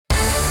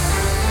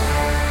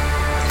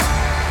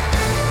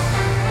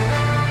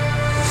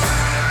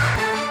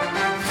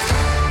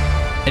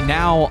And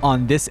now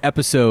on this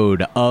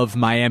episode of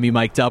Miami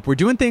Mic'd Up, we're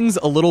doing things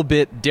a little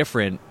bit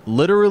different.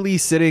 Literally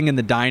sitting in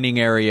the dining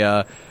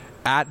area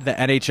at the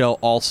NHL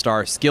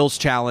All-Star Skills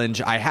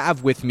Challenge. I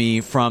have with me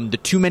from the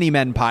Too Many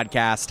Men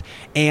podcast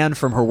and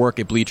from her work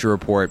at Bleacher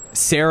Report,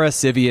 Sara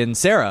Civian.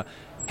 Sara,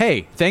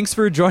 hey, thanks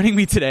for joining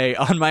me today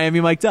on Miami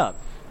Mic'd Up.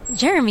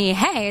 Jeremy,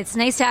 hey, it's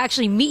nice to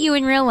actually meet you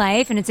in real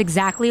life, and it's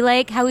exactly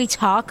like how we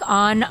talk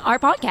on our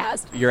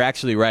podcast. You're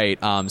actually right.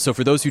 So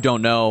for those who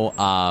don't know,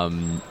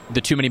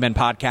 the Too Many Men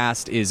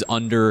podcast is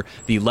under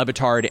the Le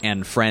Batard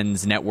and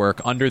Friends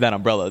network, under that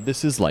umbrella.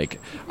 This is like,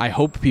 I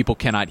hope people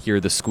cannot hear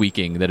the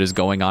squeaking that is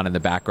going on in the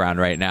background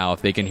right now.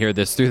 If they can hear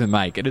this through the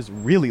mic, it is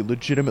really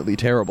legitimately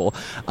terrible.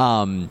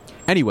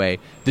 Anyway,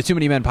 the Too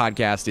Many Men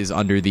podcast is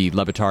under the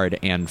Le Batard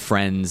and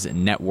Friends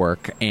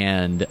network,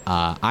 and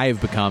I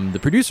have become the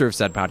producer of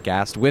said podcast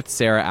with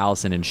Sarah,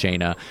 Allison, and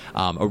Shayna.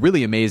 A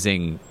really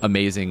amazing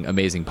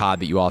pod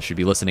that you all should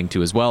be listening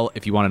to as well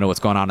if you want to know what's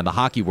going on in the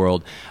hockey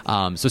world.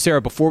 So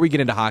Sarah, before we get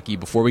into hockey,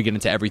 before we get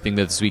into everything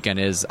that this weekend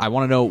is, I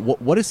want to know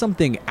what is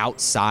something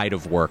outside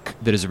of work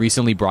that has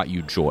recently brought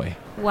you joy?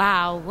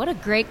 Wow, what a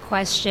great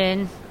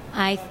question.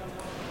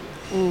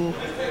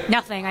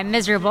 Nothing. I'm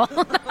miserable.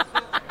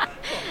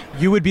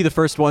 You would be the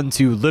first one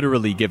to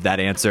literally give that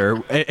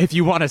answer if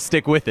you want to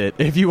stick with it.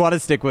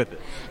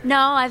 No,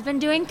 I've been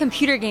doing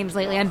computer games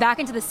lately. I'm back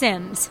into The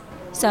Sims.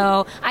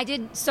 So I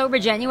did Sober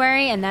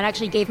January, and that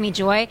actually gave me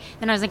joy.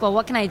 Then I was like, well,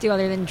 what can I do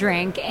other than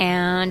drink?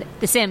 And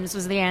The Sims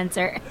was the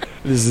answer.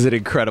 This is an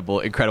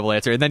incredible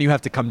answer. And then you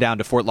have to come down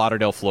to Fort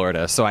Lauderdale,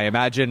 Florida. So I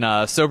imagine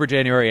Sober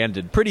January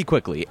ended pretty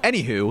quickly.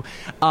 Anywho,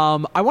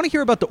 I want to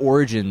hear about the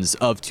origins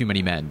of Too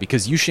Many Men,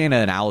 because you, Shayna,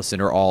 and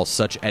Allison are all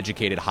such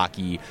educated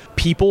hockey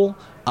people.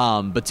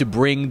 But to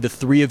bring the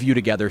three of you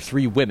together,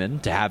 three women,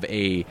 to have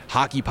a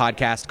hockey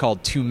podcast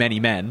called Too Many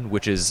Men,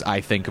 which is,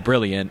 I think,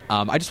 brilliant.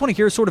 I just want to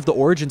hear sort of the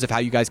origins of how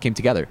you guys came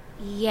together.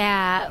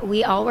 Yeah,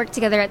 we all worked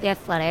together at The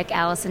Athletic.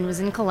 Allison was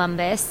in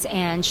Columbus,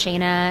 and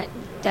Shayna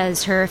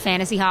does her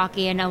fantasy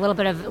hockey and a little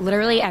bit of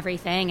literally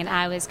everything, and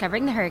I was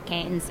covering the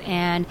Hurricanes.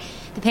 And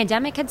the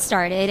pandemic had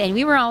started, and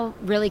we were all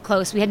really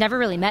close. We had never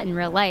really met in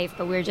real life,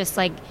 but we were just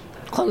like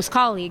close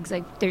colleagues.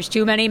 Like, there's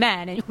too many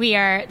men and we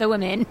are the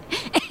women.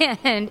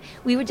 And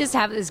we would just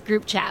have this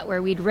group chat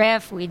where we'd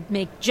riff, we'd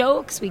make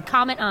jokes, we'd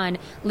comment on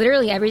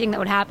literally everything that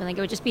would happen. Like,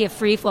 it would just be a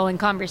free-flowing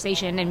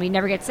conversation, and we'd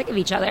never get sick of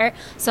each other.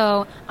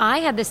 So I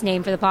had this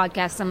name for the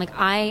podcast. I'm like,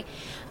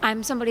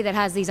 I'm somebody that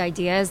has these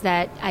ideas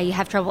that I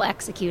have trouble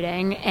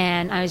executing,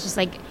 and I was just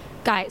like,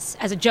 guys,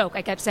 as a joke,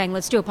 I kept saying,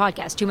 let's do a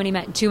podcast, Too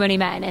Many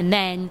Men. And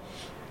then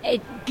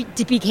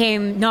it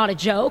became not a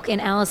joke, and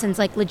Allison's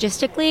like,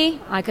 logistically,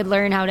 I could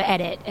learn how to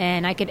edit,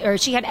 and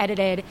she had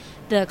edited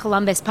the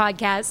Columbus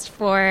podcast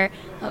for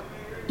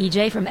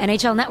EJ from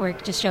NHL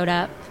Network just showed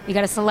up. We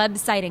got a celeb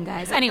sighting,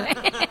 guys. Anyway,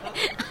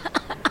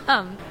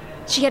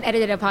 she had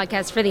edited a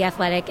podcast for The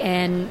Athletic,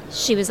 and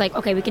she was like,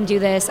 okay, we can do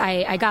this.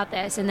 I got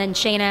this. And then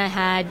Shayna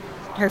had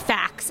her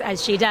facts,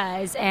 as she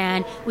does,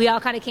 and we all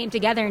kind of came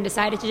together and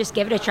decided to just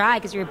give it a try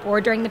because we were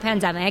bored during the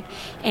pandemic,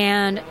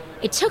 and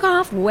it took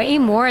off way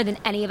more than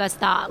any of us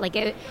thought.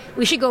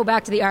 We should go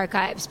back to the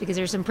archives because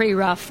there's some pretty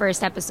rough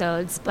first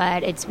episodes,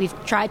 but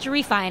we've tried to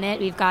refine it.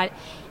 We got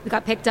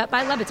picked up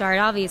by Le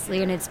Batard,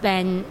 obviously, and it's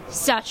been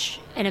such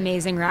an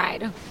amazing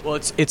ride. Well,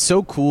 it's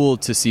so cool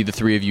to see the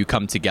three of you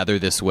come together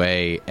this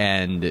way,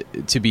 and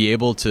to be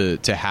able to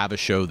have a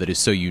show that is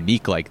so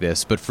unique like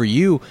this. But for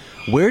you,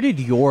 where did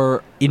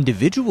your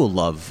individual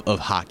love of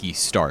hockey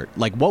start?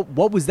 Like,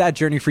 what was that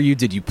journey for you?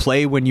 Did you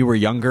play when you were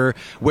younger?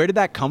 Where did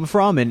that come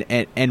from?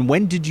 And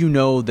when did you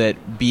know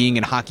that being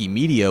in hockey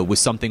media was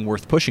something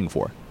worth pushing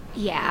for?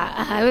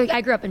 Yeah,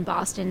 I grew up in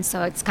Boston,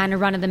 so it's kind of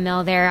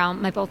run-of-the-mill there.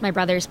 Both my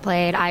brothers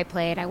played, I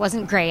played. I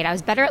wasn't great. I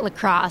was better at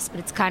lacrosse,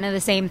 but it's kind of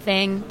the same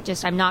thing,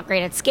 just I'm not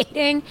great at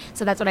skating,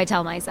 so that's what I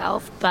tell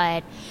myself.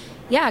 But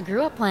yeah, I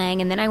grew up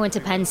playing, and then I went to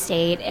Penn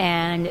State,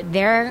 and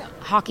their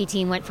hockey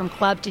team went from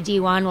club to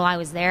D1 while I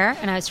was there,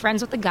 and I was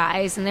friends with the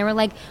guys, and they were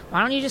like, why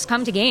don't you just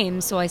come to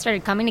games? So I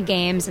started coming to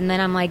games, and then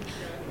I'm like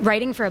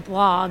writing for a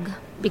blog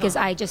because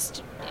I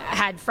just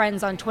had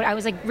friends on Twitter. I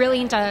was like really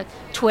into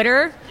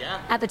Twitter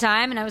at the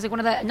time, and I was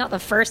like not the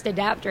first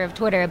adapter of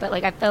Twitter, but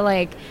like I feel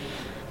like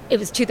it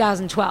was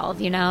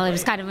 2012, it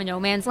was kind of a no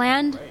man's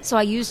land. So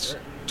I used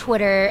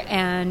Twitter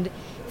and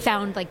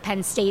found like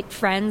Penn State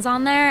friends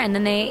on there, and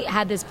then they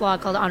had this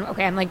blog called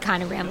I'm like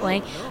kind of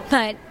rambling,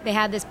 but they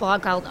had this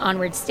blog called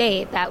Onward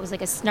State that was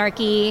like a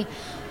snarky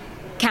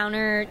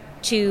counter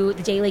to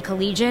the Daily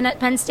Collegian at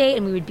Penn State,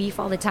 and we would beef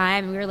all the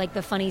time, and we were like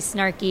the funny,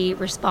 snarky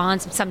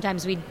response.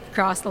 Sometimes we'd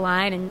cross the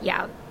line, and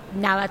yeah,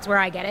 now that's where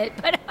I get it.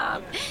 But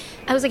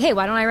I was like, hey,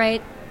 why don't I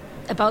write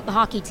about the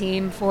hockey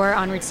team for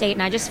Onward State?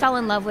 And I just fell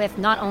in love with,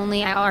 not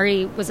only I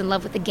already was in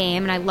love with the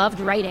game, and I loved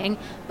writing,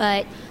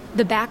 but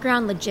the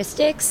background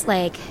logistics,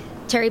 like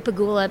Terry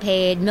Pegula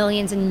paid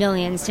millions and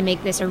millions to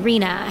make this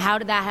arena. How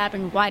did that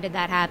happen? Why did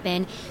that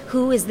happen?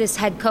 Who is this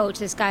head coach?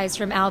 This guy's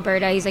from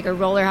Alberta. He's like a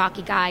roller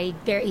hockey guy.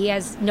 He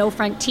has no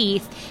front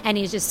teeth, and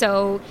he's just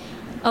so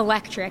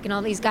electric, and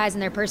all these guys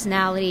and their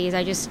personalities.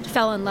 I just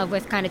fell in love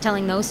with kind of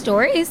telling those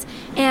stories,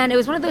 and it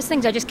was one of those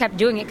things I just kept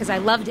doing it because I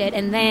loved it.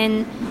 And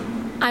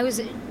then I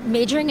was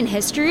majoring in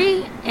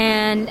history,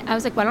 and I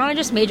was like, why don't I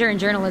just major in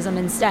journalism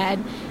instead?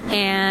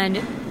 And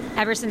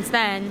ever since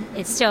then,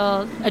 it's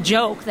still a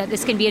joke that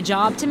this can be a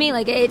job to me.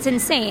 Like, it's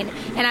insane,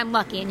 and I'm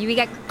lucky, and you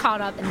get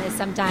caught up in this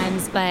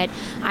sometimes, but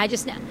I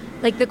just,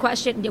 like, the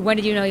question, when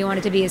did you know you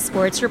wanted to be a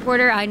sports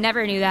reporter? I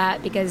never knew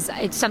that because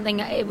it's something,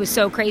 it was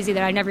so crazy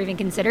that I never even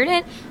considered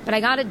it, but I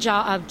got a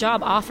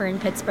job offer in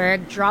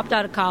Pittsburgh, dropped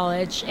out of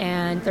college,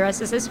 and the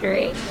rest is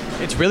history.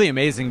 It's really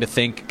amazing to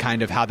think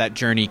kind of how that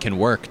journey can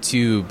work,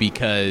 too,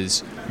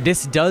 because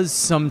this does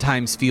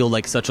sometimes feel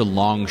like such a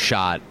long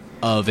shot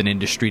of an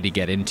industry to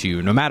get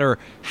into, no matter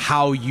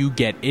how you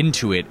get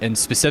into it. And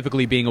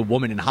specifically being a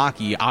woman in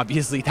hockey,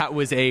 obviously that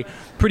was a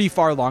pretty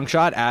far long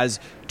shot, as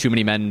Too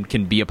Many Men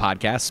can be a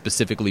podcast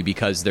specifically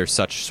because there's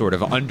such sort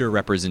of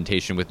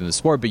underrepresentation within the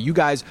sport. But you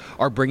guys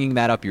are bringing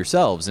that up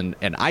yourselves, and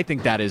I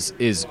think that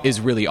is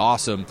really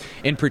awesome.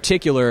 In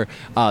particular,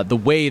 the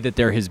way that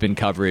there has been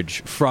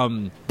coverage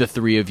from the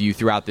three of you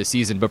throughout this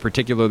season, but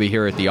particularly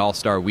here at the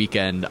All-Star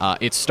Weekend.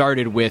 It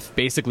started with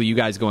basically you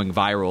guys going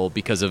viral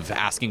because of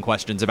asking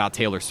questions about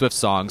Taylor Swift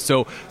songs.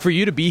 So for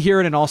you to be here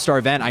at an All-Star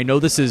event, I know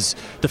this is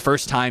the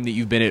first time that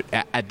you've been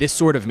at this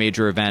sort of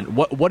major event.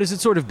 What has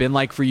it sort of been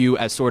like for you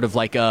as sort of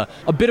like a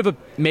bit of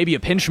maybe a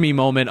pinch me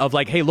moment of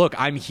like, hey, look,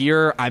 I'm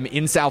here, I'm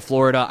in South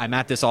Florida, I'm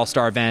at this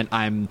All-Star event,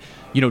 I'm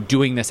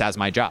doing this as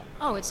my job?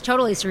 Oh, it's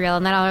totally surreal.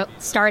 And that all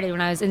started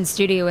when I was in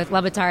studio with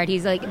Le Batard.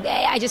 He's like,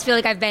 I just feel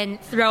like I've been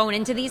thrown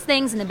into these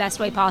things in the best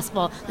way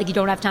possible. Like, you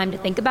don't have time to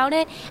think about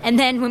it. And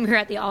then when we were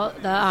at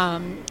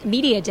the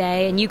media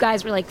day and you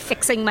guys were like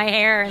fixing my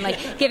hair and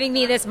like giving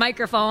me this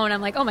microphone,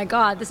 I'm like, oh my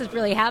God, this is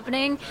really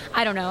happening.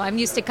 I don't know. I'm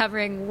used to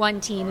covering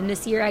one team. And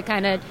this year I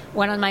kind of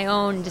went on my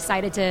own and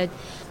decided to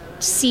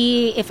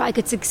see if I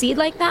could succeed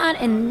like that.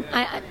 And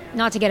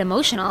not to get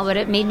emotional, but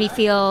it made me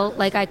feel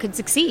like I could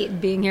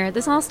succeed being here at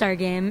this All-Star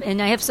game,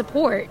 and I have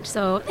support.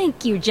 So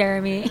thank you,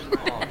 Jeremy.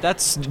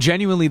 That's a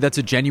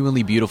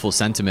genuinely beautiful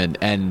sentiment.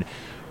 And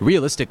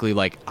realistically,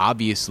 like,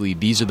 obviously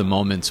these are the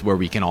moments where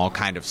we can all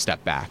kind of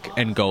step back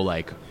and go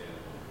like,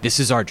 this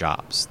is our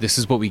jobs. This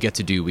is what we get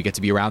to do. We get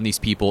to be around these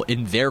people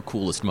in their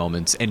coolest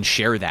moments and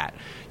share that,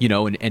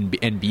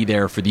 and be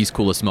there for these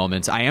coolest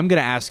moments. I am going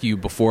to ask you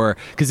before,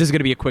 because this is going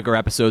to be a quicker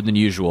episode than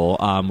usual.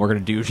 We're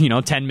going to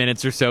do, 10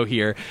 minutes or so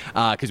here,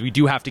 because we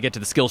do have to get to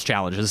the skills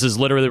challenge. This is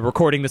literally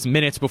recording this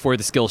minutes before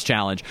the skills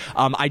challenge.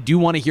 I do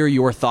want to hear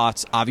your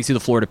thoughts. Obviously, the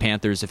Florida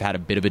Panthers have had a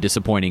bit of a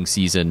disappointing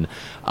season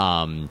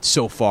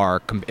so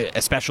far,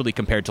 especially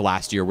compared to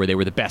last year, where they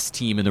were the best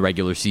team in the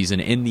regular season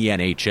in the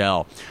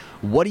NHL.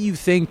 What do you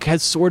think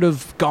has sort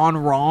of gone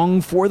wrong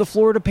for the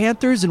Florida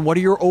Panthers, and what are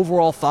your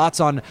overall thoughts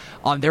on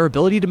their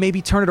ability to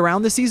maybe turn it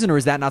around this season, or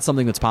is that not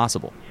something that's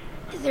possible?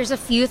 There's a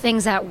few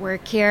things at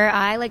work here.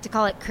 I like to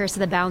call it curse of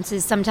the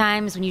bounces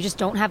sometimes, when you just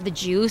don't have the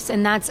juice.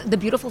 And that's the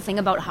beautiful thing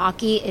about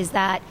hockey, is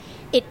that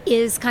it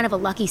is kind of a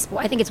lucky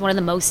sport. I think it's one of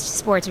the most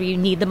sports where you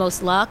need the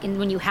most luck. And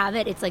when you have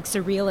it, it's like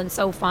surreal and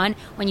so fun.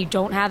 When you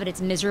don't have it, it's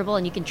miserable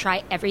and you can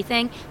try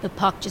everything. The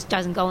puck just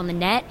doesn't go in the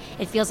net.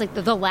 It feels like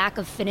the lack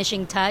of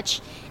finishing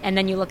touch. And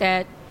then you look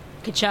at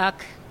Tkachuk.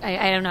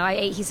 I don't know.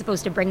 He's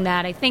supposed to bring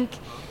that. I think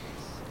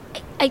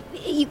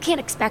you can't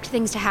expect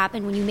things to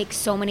happen when you make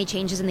so many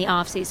changes in the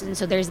offseason.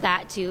 So there's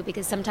that too,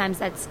 because sometimes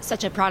that's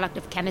such a product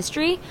of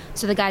chemistry.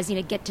 So the guys need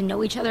to get to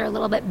know each other a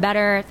little bit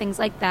better, things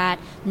like that.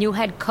 New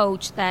head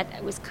coach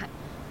that was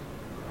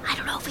I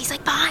don't know if he's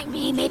like behind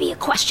me, maybe a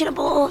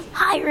questionable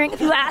hiring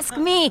if you ask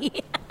me.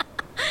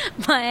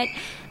 But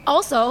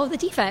also the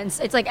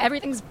defense, it's like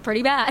everything's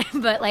pretty bad,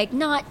 but like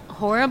not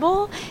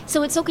horrible.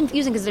 So it's so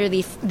confusing because there are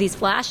these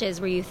flashes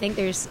where you think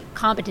there's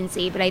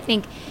competency, but I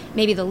think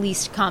maybe the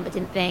least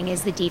competent thing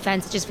is the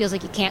defense. It just feels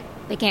like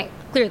they can't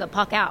clear the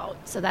puck out.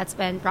 So that's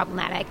been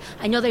problematic.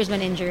 I know there's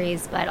been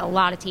injuries, but a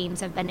lot of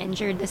teams have been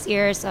injured this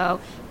year, so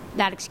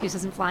that excuse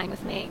isn't flying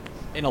with me.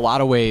 In a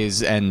lot of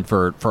ways, and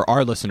for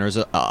our listeners,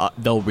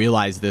 they'll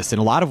realize this, in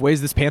a lot of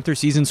ways, this Panther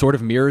season sort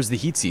of mirrors the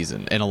Heat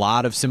season in a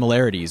lot of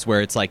similarities,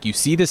 where it's like you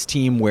see this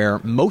team where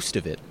most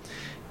of it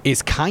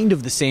is kind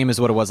of the same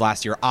as what it was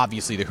last year.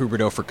 Obviously, the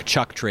Huberdeau for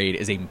Tkachuk trade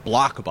is a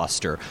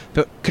blockbuster,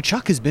 but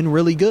Tkachuk has been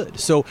really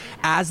good. So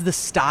as the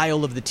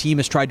style of the team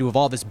has tried to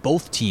evolve, as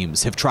both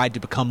teams have tried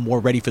to become more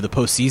ready for the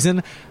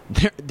postseason,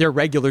 their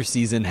regular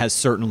season has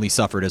certainly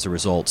suffered as a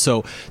result.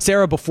 So,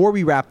 Sarah, before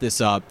we wrap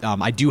this up,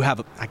 I do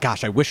have,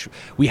 I wish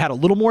we had a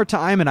little more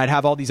time and I'd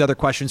have all these other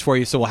questions for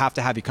you, so we'll have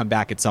to have you come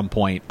back at some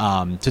point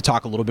to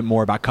talk a little bit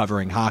more about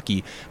covering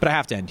hockey, but I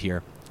have to end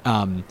here.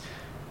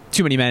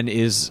 Too Many Men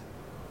is,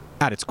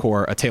 at its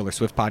core, a Taylor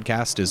Swift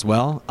podcast as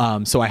well.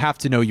 So I have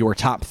to know your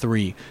top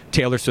 3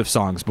 Taylor Swift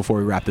songs before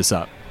we wrap this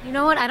up. You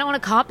know what? I don't want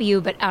to copy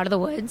you, but Out of the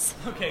Woods.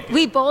 Okay.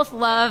 We both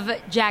love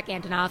Jack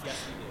Antonoff.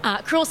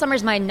 Cruel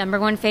Summer's my number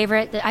 1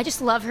 favorite. I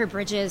just love her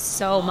bridges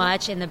so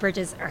much, and the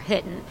bridges are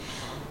hitting.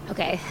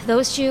 Okay,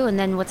 those 2, and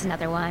then what's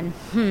another one?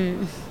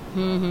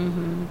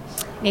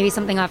 Maybe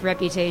something off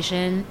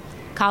Reputation.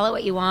 Call it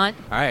what you want.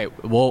 All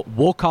right, well,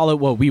 we'll call it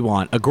what we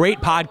want. A great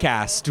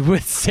podcast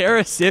with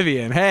Sara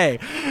Civian. Hey,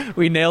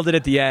 we nailed it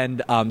at the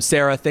end.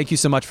 Sara, thank you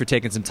so much for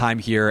taking some time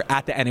here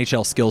at the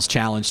NHL Skills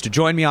Challenge to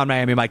join me on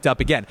Miami Mic'd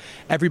Up. Again,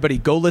 everybody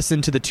go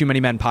listen to the Too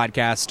Many Men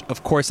podcast.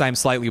 Of course, I'm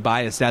slightly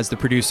biased as the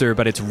producer,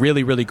 but it's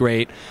really, really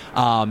great.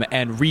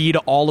 And read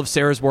all of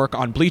Sara's work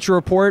on Bleacher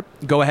Report.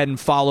 Go ahead and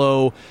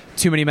follow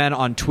Too Many Men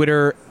on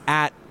Twitter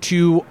at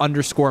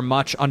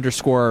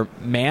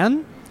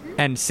 @2_much_man.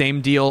 And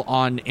same deal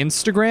on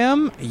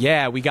Instagram.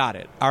 Yeah, we got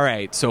it. All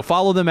right. So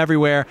follow them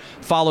everywhere.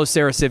 Follow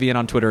Sara Civian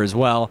on Twitter as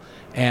well.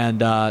 And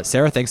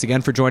Sara, thanks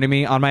again for joining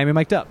me on Miami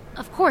Mic'd Up.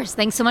 Of course.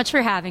 Thanks so much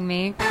for having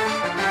me.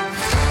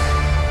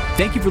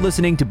 Thank you for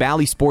listening to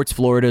Bally Sports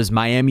Florida's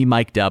Miami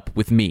Mic'd Up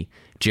with me,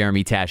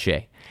 Jeremy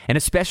Taché. And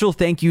a special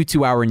thank you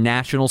to our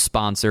national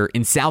sponsor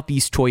in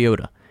Southeast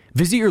Toyota.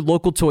 Visit your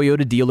local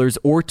Toyota dealers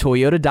or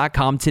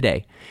Toyota.com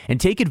today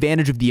and take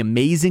advantage of the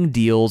amazing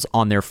deals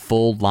on their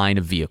full line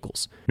of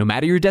vehicles. No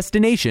matter your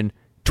destination,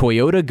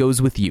 Toyota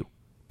goes with you.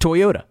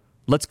 Toyota,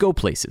 let's go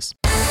places.